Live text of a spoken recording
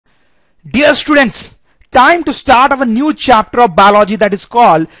Dear students, time to start our new chapter of biology that is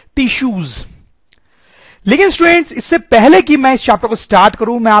called tissues. लेकिन students, इससे पहले कि मैं इस चैप्टर को स्टार्ट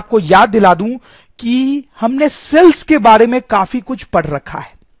करूं, मैं आपको याद दिला दूं कि हमने सेल्स के बारे में काफी कुछ पढ़ रखा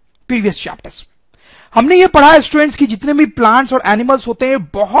है प्रीवियस चैप्टर्स। हमने ये पढ़ा है स्टूडेंट्स कि जितने भी प्लांट्स और एनिमल्स होते हैं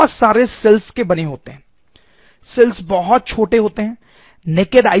बहुत सारे सेल्स के बने होते हैं। सेल्स बहुत छोटे होते हैं,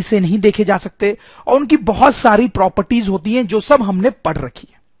 नेकेड आई से नहीं देखे जा सकते और उनकी बहुत सारी प्रॉपर्टीज होती हैं जो सब हमने पढ़ रखी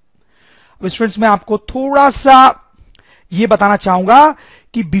है। अब स्टूडेंट्स, मैं आपको थोड़ा सा ये बताना चाहूंगा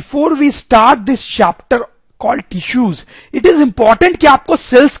कि before we start this chapter called tissues, it is important कि आपको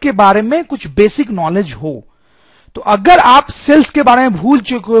सेल्स के बारे में कुछ बेसिक नॉलेज हो। तो अगर आप सेल्स के बारे में भूल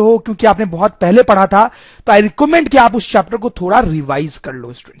चुके हो क्योंकि आपने बहुत पहले पढ़ा था, तो आई रिकमेंड कि आप उस चैप्टर को थोड़ा रिवाइज कर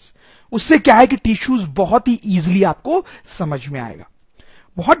लो स्टूडेंट्स। उससे क्या है कि टिश्यूज बहुत ही इजीली आपको समझ में आएगा।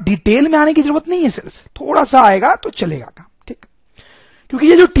 बहुत डिटेल में आने की जरूरत नहीं है, सेल्स थोड़ा सा आएगा तो चलेगा काम, ठीक। क्योंकि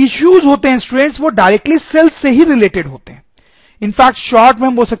ये जो टिश्यूज होते हैं स्टूडेंट्स, वो डायरेक्टली सेल्स से ही रिलेटेड होते हैं। इनफैक्ट शॉर्ट में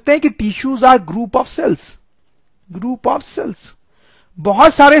हम बोल सकते हैं कि tissues are group of sales. Group of cells,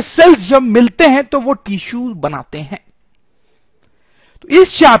 बहुत सारे सेल्स जब मिलते हैं तो वो टिश्यूज बनाते हैं। तो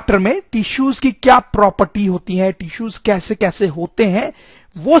इस चैप्टर में टिश्यूज की क्या प्रॉपर्टी होती है, टिश्यूज कैसे कैसे होते हैं,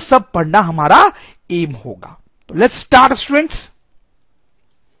 वो सब पढ़ना हमारा एम होगा। तो लेट्स स्टार्ट स्टूडेंट्स।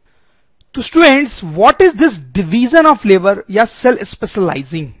 तो students, what is this division of labour या सेल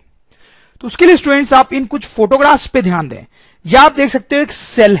स्पेशलाइजिंग? तो उसके लिए स्टूडेंट्स आप इन कुछ फोटोग्राफ्स पे ध्यान दें। या आप देख सकते हो एक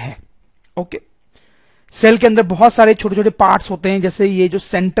सेल है, ओके। सेल के अंदर बहुत सारे छोटे छोटे पार्ट्स होते हैं, जैसे ये जो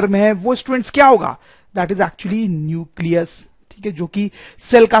सेंटर में है वो स्टूडेंट्स क्या होगा? दैट इज एक्चुअली न्यूक्लियस, ठीक है, जो कि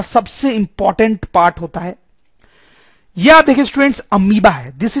सेल का सबसे इंपॉर्टेंट पार्ट होता है। या आप देखिए स्टूडेंट्स, अमीबा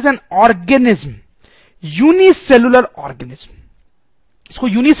है। This is an organism, unicellular organism. इसको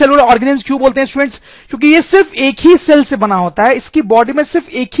यूनिसेलुलर ऑर्गेनिज्म क्यों बोलते हैं स्टूडेंट्स? क्योंकि ये सिर्फ एक ही सेल से बना होता है, इसकी बॉडी में सिर्फ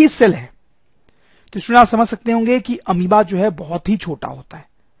एक ही सेल है। तो स्टूडेंट आप समझ सकते होंगे कि अमीबा जो है बहुत ही छोटा होता है,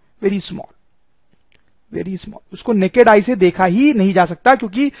 वेरी स्मॉल, वेरी स्मॉल। उसको नेकेड आई से देखा ही नहीं जा सकता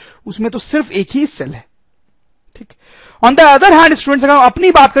क्योंकि उसमें तो सिर्फ एक ही सेल है, ठीक। On the other hand students, अगर हम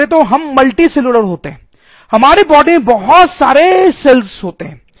अपनी बात करें तो हम मल्टी सेलुलर होते हैं। हमारी बॉडी में बहुत सारे सेल्स होते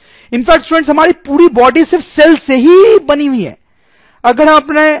हैं। इनफैक्ट स्टूडेंट्स, हमारी पूरी बॉडी सिर्फ सेल से ही बनी हुई है। अगर हम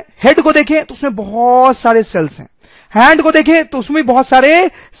अपने हेड को देखें तो उसमें बहुत सारे सेल्स हैं, हैंड को देखें तो उसमें भी बहुत सारे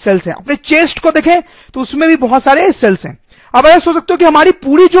सेल्स हैं, अपने चेस्ट को देखें तो उसमें भी बहुत सारे सेल्स हैं। अब ऐसा सोच सकते हो कि हमारी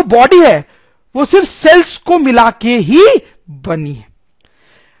पूरी जो बॉडी है वो सिर्फ सेल्स को मिला के ही बनी है।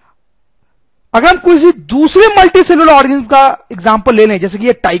 अगर हम किसी दूसरे मल्टी सेलुलर ऑर्गेनिज्म का एग्जांपल ले लें, जैसे कि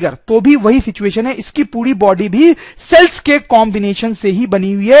ये टाइगर, तो भी वही सिचुएशन है। इसकी पूरी बॉडी भी सेल्स के कॉम्बिनेशन से ही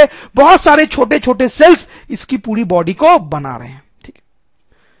बनी हुई है। बहुत सारे छोटे छोटे सेल्स इसकी पूरी बॉडी को बना रहे हैं, ठीक।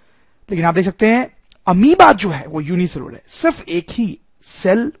 लेकिन आप देख सकते हैं अमीबा जो है वो यूनिसेलुलर है, सिर्फ एक ही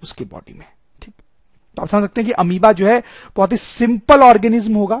सेल उसकी बॉडी में, ठीक। तो आप समझ सकते हैं कि अमीबा जो है बहुत ही सिंपल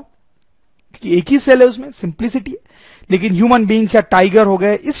ऑर्गेनिज्म होगा कि एक ही सेल है, उसमें सिंप्लिसिटी है। लेकिन ह्यूमन बीइंग्स या टाइगर हो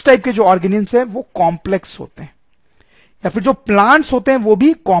गए, इस टाइप के जो ऑर्गेनिज्म हैं वो कॉम्प्लेक्स होते हैं। या फिर जो प्लांट्स होते हैं वो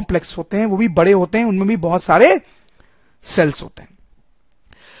भी कॉम्प्लेक्स होते हैं, वो भी बड़े होते हैं, उनमें भी बहुत सारे सेल्स होते हैं।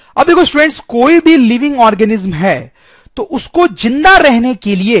 अब देखो स्टूडेंट्स, कोई भी लिविंग ऑर्गेनिज्म है तो उसको जिंदा रहने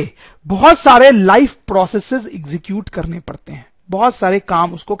के लिए बहुत सारे लाइफ प्रोसेसेस एग्जीक्यूट करने पड़ते हैं, बहुत सारे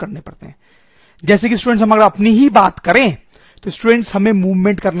काम उसको करने पड़ते हैं। जैसे कि स्टूडेंट्स, हम अगर अपनी ही बात करें तो स्टूडेंट्स हमें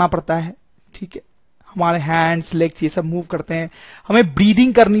मूवमेंट करना पड़ता है, ठीक है। हमारे हैंड्स, लेग्स ये सब मूव करते हैं। हमें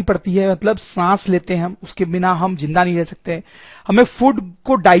ब्रीदिंग करनी पड़ती है, मतलब सांस लेते हैं हम, उसके बिना हम जिंदा नहीं रह सकते। हमें फूड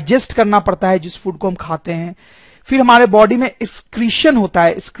को डाइजेस्ट करना पड़ता है, जिस फूड को हम खाते हैं। फिर हमारे बॉडी में एक्सक्रीशन होता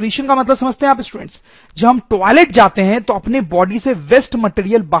है। एक्सक्रीशन का मतलब समझते हैं आप स्टूडेंट्स? जब हम टॉयलेट जाते हैं तो अपने बॉडी से वेस्ट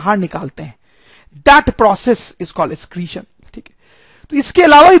मटेरियल बाहर निकालते हैं, that process is called excretion, ठीक है। तो इसके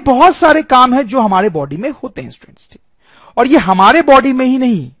अलावा भी बहुत सारे काम हैं जो हमारे बॉडी में होते हैं स्टूडेंट्स, ठीक। और ये हमारे बॉडी में ही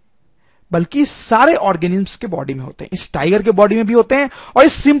नहीं बल्कि सारे ऑर्गेनिज्म्स के बॉडी में होते हैं। इस टाइगर के बॉडी में भी होते हैं और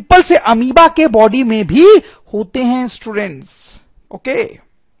इस सिंपल से अमीबा के बॉडी में भी होते हैं स्टूडेंट्स, ओके।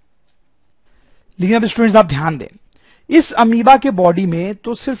 लेकिन अब स्टूडेंट्स आप ध्यान दें, इस अमीबा के बॉडी में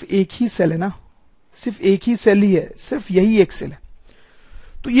तो सिर्फ एक ही सेल है ना, सिर्फ एक ही सेल ही है, सिर्फ यही एक सेल है।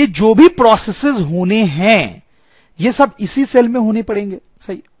 तो ये जो भी प्रोसेसेस होने हैं ये सब इसी सेल में होने पड़ेंगे,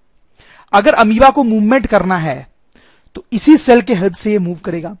 सही। अगर अमीबा को मूवमेंट करना है तो इसी सेल के हेल्प से ये मूव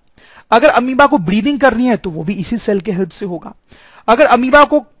करेगा। अगर अमीबा को ब्रीदिंग करनी है तो वो भी इसी सेल के हेल्प से होगा। अगर अमीबा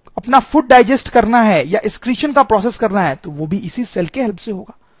को अपना फूड डाइजेस्ट करना है या एक्सक्रीशन का प्रोसेस करना है तो वो भी इसी सेल के हेल्प से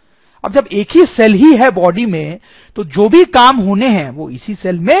होगा। अब जब एक ही सेल ही है बॉडी में तो जो भी काम होने हैं वो इसी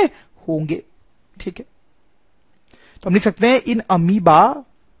सेल में होंगे, ठीक है। तो हम लिख सकते हैं in amoeba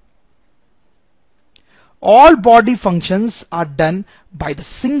all body functions are done by the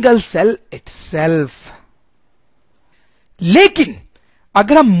single cell itself. लेकिन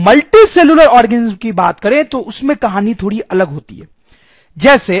अगर हम मल्टी सेलुलर ऑर्गेनिज्म की बात करें तो उसमें कहानी थोड़ी अलग होती है।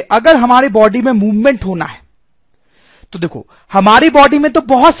 जैसे अगर हमारे बॉडी में मूवमेंट होना है, तो देखो हमारी बॉडी में तो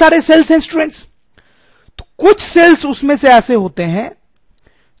बहुत सारे सेल्स हैं स्टूडेंट्स, तो कुछ सेल्स उसमें से ऐसे होते हैं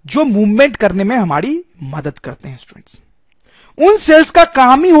जो मूवमेंट करने में हमारी मदद करते हैं स्टूडेंट्स। उन सेल्स का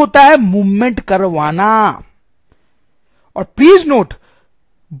काम ही होता है मूवमेंट करवाना। और प्लीज नोट,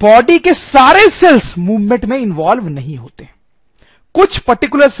 बॉडी के सारे सेल्स मूवमेंट में इंवॉल्व नहीं होते, कुछ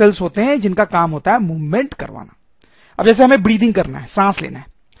पर्टिकुलर सेल्स होते हैं जिनका काम होता है मूवमेंट करवाना। अब जैसे हमें ब्रीदिंग करना है, सांस लेना है,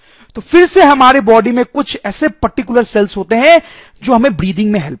 तो फिर से हमारे बॉडी में कुछ ऐसे पर्टिकुलर सेल्स होते हैं जो हमें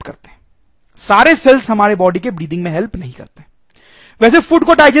ब्रीदिंग में हेल्प करते हैं। सारे सेल्स हमारे बॉडी के ब्रीदिंग में हेल्प नहीं करते। वैसे फूड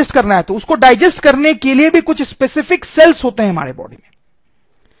को डाइजेस्ट करना है तो उसको डाइजेस्ट करने के लिए भी कुछ स्पेसिफिक सेल्स होते हैं हमारे बॉडी में।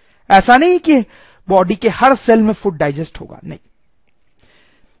 ऐसा नहीं कि बॉडी के हर सेल में फूड डाइजेस्ट होगा, नहीं।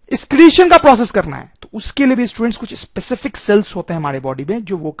 एक्सक्रीशन का प्रोसेस करना है तो उसके लिए भी स्टूडेंट्स कुछ स्पेसिफिक सेल्स होते हैं हमारे बॉडी में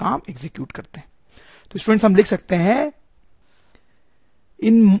जो वो काम एग्जीक्यूट करते हैं। तो स्टूडेंट्स हम लिख सकते हैं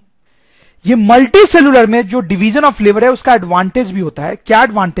ये मल्टी सेलुलर में जो डिवीजन ऑफ लेबर है उसका एडवांटेज भी होता है। क्या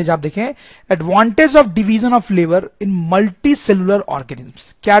एडवांटेज आप देखें, advantage of division of labour in multi cellular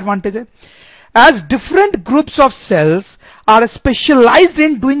organisms. क्या एडवांटेज है? As different groups of sales are specialised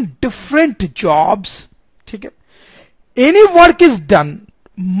in doing different jobs, ठीक है, any work is done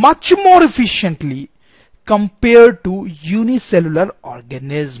much more efficiently compare to unicellular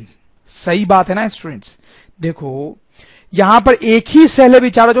organism. सही बात है ना students? देखो यहां पर एक ही सेल है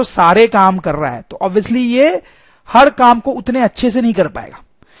बेचारा जो सारे काम कर रहा है, तो ऑब्वियसली ये हर काम को उतने अच्छे से नहीं कर पाएगा।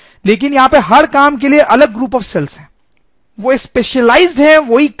 लेकिन यहां पे हर काम के लिए अलग ग्रुप ऑफ सेल्स हैं, वो स्पेशलाइज्ड हैं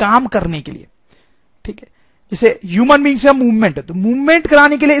वही काम करने के लिए, ठीक है। जैसे ह्यूमन बीइंग से हम मूवमेंट है, तो मूवमेंट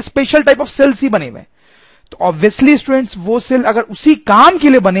कराने के लिए स्पेशल टाइप ऑफ सेल्स ही बने हुए हैं। तो ऑब्वियसली स्टूडेंट्स वो सेल अगर उसी काम के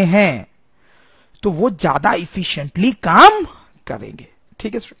लिए बने हैं तो वो ज्यादा इफिशिएंटली काम करेंगे,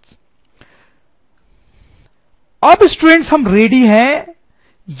 ठीक है स्टूडेंट्स। अब स्टूडेंट्स हम रेडी हैं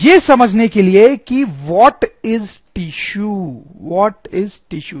यह समझने के लिए कि what is tissue. What is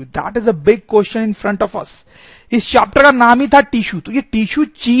tissue, that is a big question in front of us. इस चैप्टर का नाम ही था टिश्यू, तो ये टिश्यू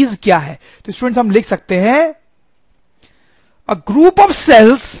चीज क्या है? तो स्टूडेंट्स हम लिख सकते हैं a group of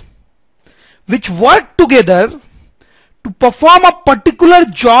cells which work together to perform a particular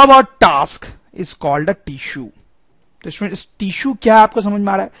job और task is called a tissue. तो स्टूडेंट्स टिश्यू क्या है आपको समझ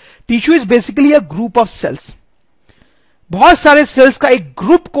में आ रहा है? Tissue is basically a group of cells. बहुत सारे सेल्स का एक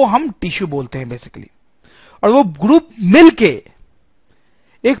ग्रुप को हम टिश्यू बोलते हैं बेसिकली, और वो ग्रुप मिलके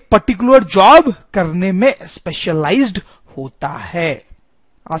एक पर्टिकुलर जॉब करने में स्पेशलाइज्ड होता है।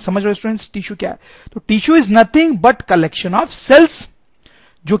 आप समझ रहे हो स्टूडेंट्स टिश्यू क्या है? तो tissue is nothing but collection of cells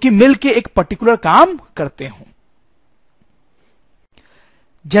जो कि मिलके एक पर्टिकुलर काम करते हो।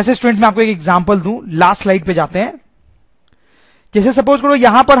 जैसे स्टूडेंट्स मैं आपको एक एग्जांपल दूं, लास्ट स्लाइड पे जाते हैं। जैसे सपोज करो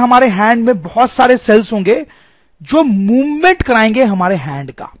यहां पर हमारे हैंड में बहुत सारे सेल्स होंगे जो मूवमेंट कराएंगे हमारे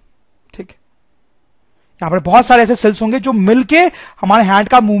हैंड का, ठीक है। यहां पर बहुत सारे ऐसे सेल्स होंगे जो मिलके हमारे हैंड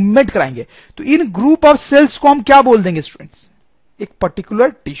का मूवमेंट कराएंगे। तो इन ग्रुप ऑफ सेल्स को हम क्या बोल देंगे स्टूडेंट्स? एक पर्टिकुलर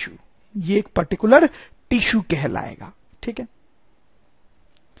टिश्यू। ये एक पर्टिकुलर टिश्यू कहलाएगा, ठीक है।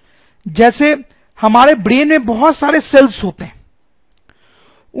 जैसे हमारे ब्रेन में बहुत सारे सेल्स होते हैं,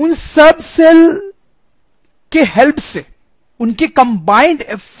 उन सब सेल के हेल्प से, उनके कंबाइंड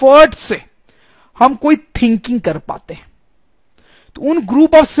एफर्ट से हम कोई थिंकिंग कर पाते हैं, तो उन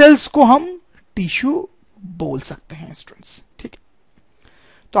ग्रुप ऑफ सेल्स को हम टिश्यू बोल सकते हैं स्टूडेंट्स, ठीक है।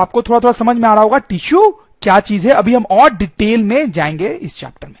 तो आपको थोड़ा थोड़ा समझ में आ रहा होगा टिश्यू क्या चीज है। अभी हम और डिटेल में जाएंगे इस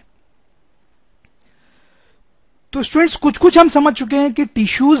चैप्टर में। तो स्टूडेंट्स कुछ कुछ हम समझ चुके हैं कि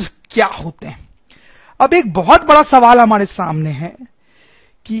टिश्यूज क्या होते हैं। अब एक बहुत बड़ा सवाल हमारे सामने है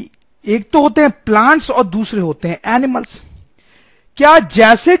कि एक तो होते हैं प्लांट्स और दूसरे होते हैं एनिमल्स। क्या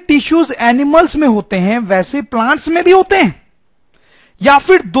जैसे टिश्यूज एनिमल्स में होते हैं वैसे प्लांट्स में भी होते हैं, या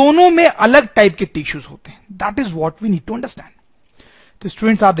फिर दोनों में अलग टाइप के टिश्यूज होते हैं? That is what we need to understand. तो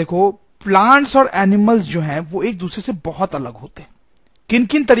स्टूडेंट्स आप देखो, प्लांट्स और एनिमल्स जो हैं वो एक दूसरे से बहुत अलग होते हैं। किन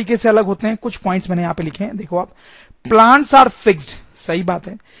किन तरीके से अलग होते हैं कुछ पॉइंट्स मैंने यहां पे लिखे हैं, देखो आप। प्लांट्स आर फिक्स्ड, सही बात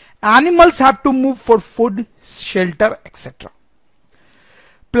है। Animals have to move for food, shelter etcetera.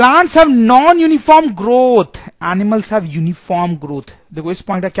 Plants have non uniform growth, animals have uniform growth. देखो इस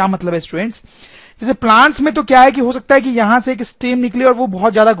पॉइंट का क्या मतलब है स्टूडेंट्स? जैसे प्लांट्स में तो क्या है कि हो सकता है कि यहां से एक स्टेम निकले और वो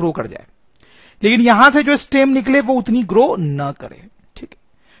बहुत ज्यादा ग्रो कर जाए, लेकिन यहां से जो स्टेम निकले वो उतनी ग्रो न करे, ठीक है।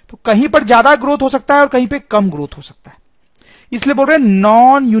 तो कहीं पर ज्यादा ग्रोथ हो सकता है और कहीं पे कम ग्रोथ हो सकता है, इसलिए बोल रहे हैं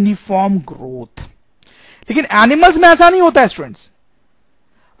नॉन यूनिफॉर्म ग्रोथ। लेकिन एनिमल्स में ऐसा नहीं होता है स्टूडेंट्स।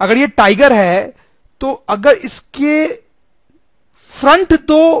 अगर ये टाइगर है तो अगर इसके फ्रंट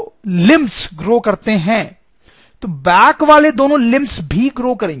दो लिम्स ग्रो करते हैं तो बैक वाले दोनों लिम्स भी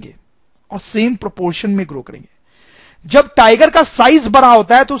ग्रो करेंगे और सेम प्रोपोर्शन में ग्रो करेंगे। जब टाइगर का साइज बड़ा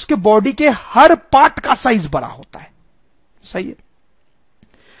होता है तो उसके बॉडी के हर पार्ट का साइज बड़ा होता है। सही है,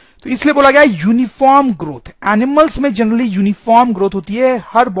 तो इसलिए बोला गया यूनिफॉर्म ग्रोथ। एनिमल्स में जनरली यूनिफॉर्म ग्रोथ होती है,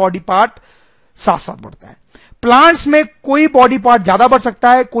 हर बॉडी पार्ट साथ साथ बढ़ता है। प्लांट्स में कोई बॉडी पार्ट ज्यादा बढ़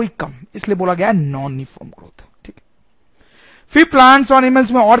सकता है, कोई कम, इसलिए बोला गया नॉन यूनिफॉर्म ग्रोथ। ठीक है, फिर प्लांट्स और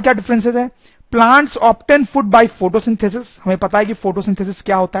एनिमल्स में और क्या डिफरेंसेस है? Plants obtain food by photosynthesis. हमें पता है कि फोटोसिंथेसिस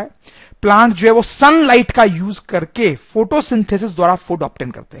क्या होता है। प्लांट जो है वो सनलाइट का यूज करके फोटोसिंथेसिस द्वारा फूड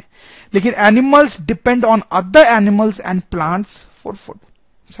ऑब्टेन करते हैं, लेकिन animals depend on other animals and plants for food.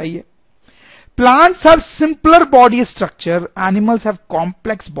 सही है, plants have simpler body structure, animals have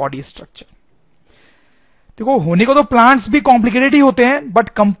complex body structure. देखो, होने को तो प्लांट्स भी कॉम्प्लिकेटेड ही होते हैं, but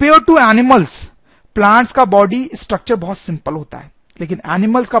compare to animals plants का बॉडी स्ट्रक्चर बहुत सिंपल होता है, लेकिन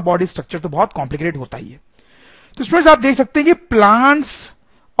एनिमल्स का बॉडी स्ट्रक्चर तो बहुत कॉम्प्लिकेटेड होता ही है। तो स्टूडेंट्स, आप देख सकते हैं कि प्लांट्स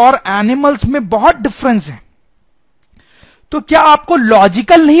और एनिमल्स में बहुत डिफरेंस है। तो क्या आपको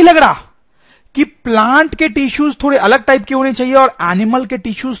लॉजिकल नहीं लग रहा कि प्लांट के टिश्यूज थोड़े अलग टाइप के होने चाहिए और एनिमल के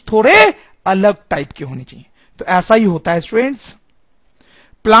टिश्यूज थोड़े अलग टाइप के होने चाहिए? तो ऐसा ही होता है स्टूडेंट्स,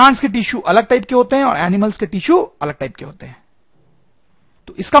 प्लांट्स के टिश्यू अलग टाइप के होते हैं और एनिमल्स के टिश्यू अलग टाइप के होते हैं।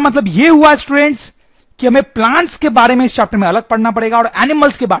 तो इसका मतलब यह हुआ स्टूडेंट्स कि हमें प्लांट्स के बारे में इस चैप्टर में अलग पढ़ना पड़ेगा और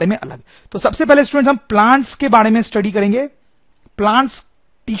एनिमल्स के बारे में अलग। तो सबसे पहले स्टूडेंट्स हम प्लांट्स के बारे में स्टडी करेंगे, प्लांट्स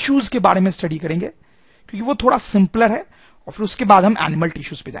टिश्यूज के बारे में स्टडी करेंगे, क्योंकि वो थोड़ा सिंपलर है, और फिर उसके बाद हम एनिमल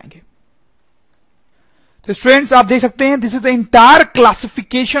टिश्यूज पे जाएंगे। तो स्टूडेंट्स, आप देख सकते हैं this is the entire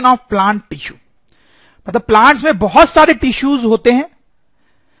classification of plant tissue. मतलब प्लांट्स में बहुत सारे टिश्यूज होते हैं,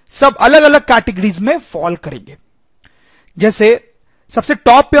 सब अलग अलग कैटेगरीज में फॉल करेंगे। जैसे सबसे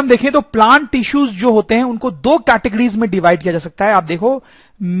टॉप पे हम देखें तो प्लांट टिश्यूज जो होते हैं उनको दो कैटेगरीज में डिवाइड किया जा सकता है। आप देखो,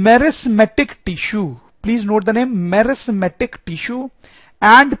 meristematic tissue, please note the name, meristematic tissue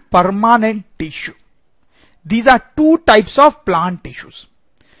and permanent tissue. These are two types of plant tissues.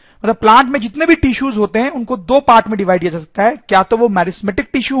 मतलब प्लांट में जितने भी टिश्यूज होते हैं उनको दो पार्ट में डिवाइड किया जा सकता है, क्या तो वो मेरिस्मेटिक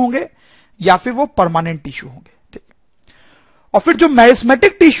टिश्यू होंगे या फिर वो परमानेंट टिश्यू होंगे। ठीक, और फिर जो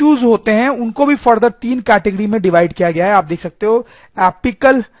मेरिस्मेटिक टिश्यूज होते हैं उनको भी फर्दर तीन कैटेगरी में डिवाइड किया गया है। आप देख सकते हो,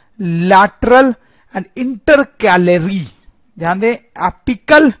 एपिकल, लैटरल एंड इंटरकैलरी। ध्यान दें,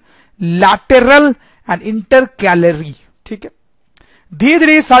 एपिकल, लैटरल एंड इंटरकैलरी। ठीक है, धीरे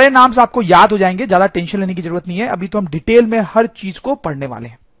धीरे ये सारे नाम आपको याद हो जाएंगे, ज्यादा टेंशन लेने की जरूरत नहीं है, अभी तो हम डिटेल में हर चीज को पढ़ने वाले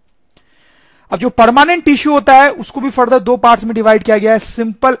हैं। अब जो परमानेंट टिश्यू होता है उसको भी फर्दर दो पार्ट्स में डिवाइड किया गया है,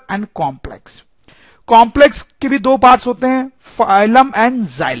 सिंपल एंड कॉम्प्लेक्स। कॉम्प्लेक्स के भी दो पार्ट्स होते हैं, फाइलम एंड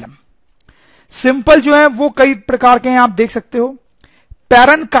जाइलम। सिंपल जो है वो कई प्रकार के हैं, आप देख सकते हो,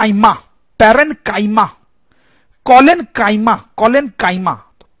 parenchyma, parenchyma, collenchyma, collenchyma,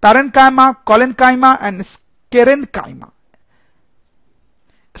 parenchyma, collenchyma and sclerenchyma,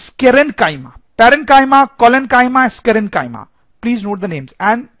 sclerenchyma, parenchyma, collenchyma, sclerenchyma. Please note the names.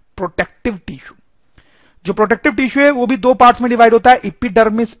 And protective tissue, जो प्रोटेक्टिव टिश्यू है वो भी दो पार्ट्स में डिवाइड होता है,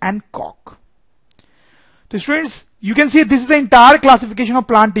 एपिडर्मिस एंड कॉक। तो students, you can see this is the entire classification of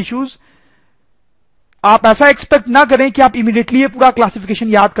plant tissues. आप ऐसा एक्सपेक्ट ना करें कि आप इमीडिएटली ये पूरा क्लासिफिकेशन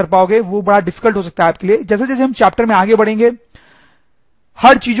याद कर पाओगे, वो बड़ा डिफिकल्ट हो सकता है आपके लिए। जैसे जैसे हम चैप्टर में आगे बढ़ेंगे,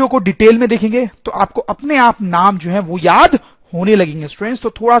 हर चीजों को डिटेल में देखेंगे, तो आपको अपने आप नाम जो है वो याद होने लगेंगे स्टूडेंट्स। तो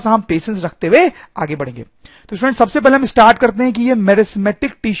थोड़ा सा हम पेशेंस रखते हुए आगे बढ़ेंगे। तो स्टूडेंट्स, सबसे पहले हम स्टार्ट करते हैं कि ये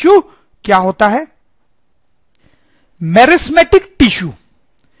मेरिस्मेटिक टिश्यू क्या होता है। मेरिस्मेटिक टिश्यू,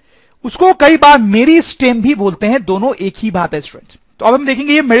 उसको कई बार मेरिस्टेम भी बोलते हैं, दोनों एक ही बात है स्टूडेंट्स। तो अब हम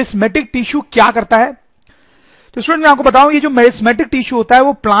देखेंगे ये मेरिस्मेटिक टिश्यू क्या करता है। तो स्टूडेंट, मैं आपको बताऊं, ये जो मेरिस्मेटिक टिश्यू होता है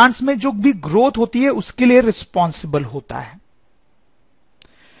वो प्लांट्स में जो भी ग्रोथ होती है उसके लिए रिस्पॉन्सिबल होता है।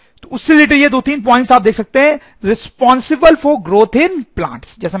 तो उससे रिलेटेड ये दो तीन पॉइंट्स आप देख सकते हैं। Responsible for growth in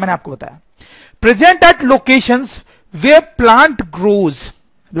plants, जैसा मैंने आपको बताया, present at locations where plant grows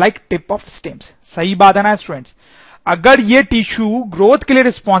like tip of stems. सही बात है ना स्टूडेंट्स, अगर ये टिश्यू ग्रोथ के लिए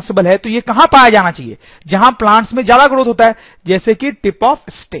रिस्पॉन्सिबल है तो ये कहां पाया जाना चाहिए, जहां प्लांट्स में ज्यादा ग्रोथ होता है, जैसे कि tip of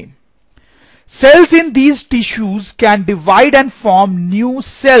stem. Sales in these tissues can divide and form new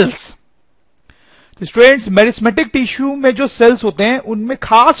cells. तो स्टूडेंट्स, मेरिस्मेटिक टिश्यू में जो सेल्स होते हैं उनमें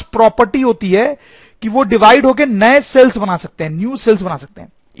खास प्रॉपर्टी होती है कि वो डिवाइड होकर नए सेल्स बना सकते हैं, न्यू सेल्स बना सकते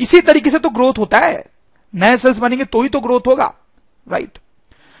हैं। इसी तरीके से तो ग्रोथ होता है, नए सेल्स बनेंगे तो ही तो ग्रोथ होगा, राइट।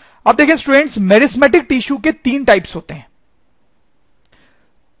 अब देखिए स्टूडेंट्स, मेरिस्मेटिक टिश्यू के तीन टाइप्स होते हैं।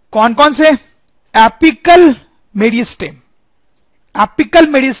 कौन कौन से? Apical meristem, apical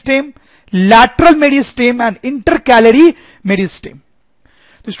meristem, lateral meristem and intercalary meristem.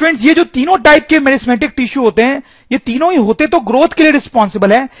 तो स्टूडेंट्स ये जो तीनों टाइप के मेरिस्मेटिक टिश्यू होते हैं, ये तीनों ही होते तो ग्रोथ के लिए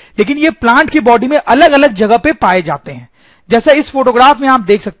रिस्पॉन्सिबल है, लेकिन ये प्लांट की बॉडी में अलग अलग जगह पे पाए जाते हैं। जैसा इस फोटोग्राफ में आप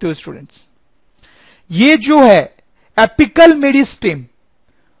देख सकते हो स्टूडेंट्स, ये जो है एपिकल मेरिस्टेम,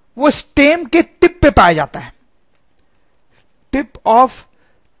 वो स्टेम के टिप पे पाया जाता है, tip of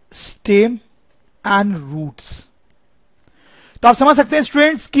stem and roots. तो आप समझ सकते हैं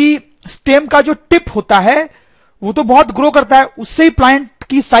स्टूडेंट्स कि स्टेम का जो टिप होता है वो तो बहुत ग्रो करता है, उससे ही प्लांट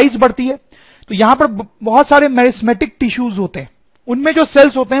की साइज बढ़ती है। तो यहां पर बहुत सारे मेरिस्मेटिक टिश्यूज होते हैं, उनमें जो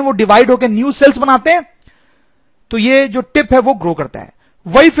सेल्स होते हैं वो डिवाइड होकर न्यू सेल्स बनाते हैं, तो ये जो टिप है वो ग्रो करता है।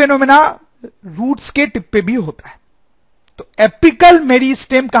 वही फेनोमेना रूट्स के टिप पे भी होता है। तो एपिकल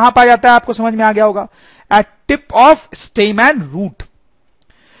मेरिस्टेम कहां पाया जाता है, आपको समझ में आ गया होगा, at tip of stem and root.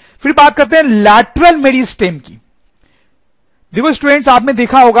 फिर बात करते हैं लैटरल मेरिस्टेम की। देखो स्टूडेंट्स, आपने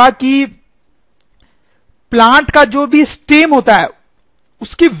देखा होगा कि प्लांट का जो भी स्टेम होता है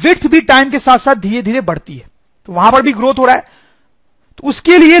उसकी विड्थ भी टाइम के साथ साथ धीरे धीरे बढ़ती है, तो वहां पर भी ग्रोथ हो रहा है, तो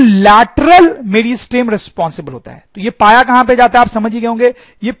उसके लिए लैटरल मेरिस्टेम रिस्पॉन्सिबल होता है। तो ये पाया कहां पे जाता है, आप समझ ही गए होंगे,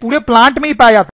 ये पूरे प्लांट में ही पाया जाता है।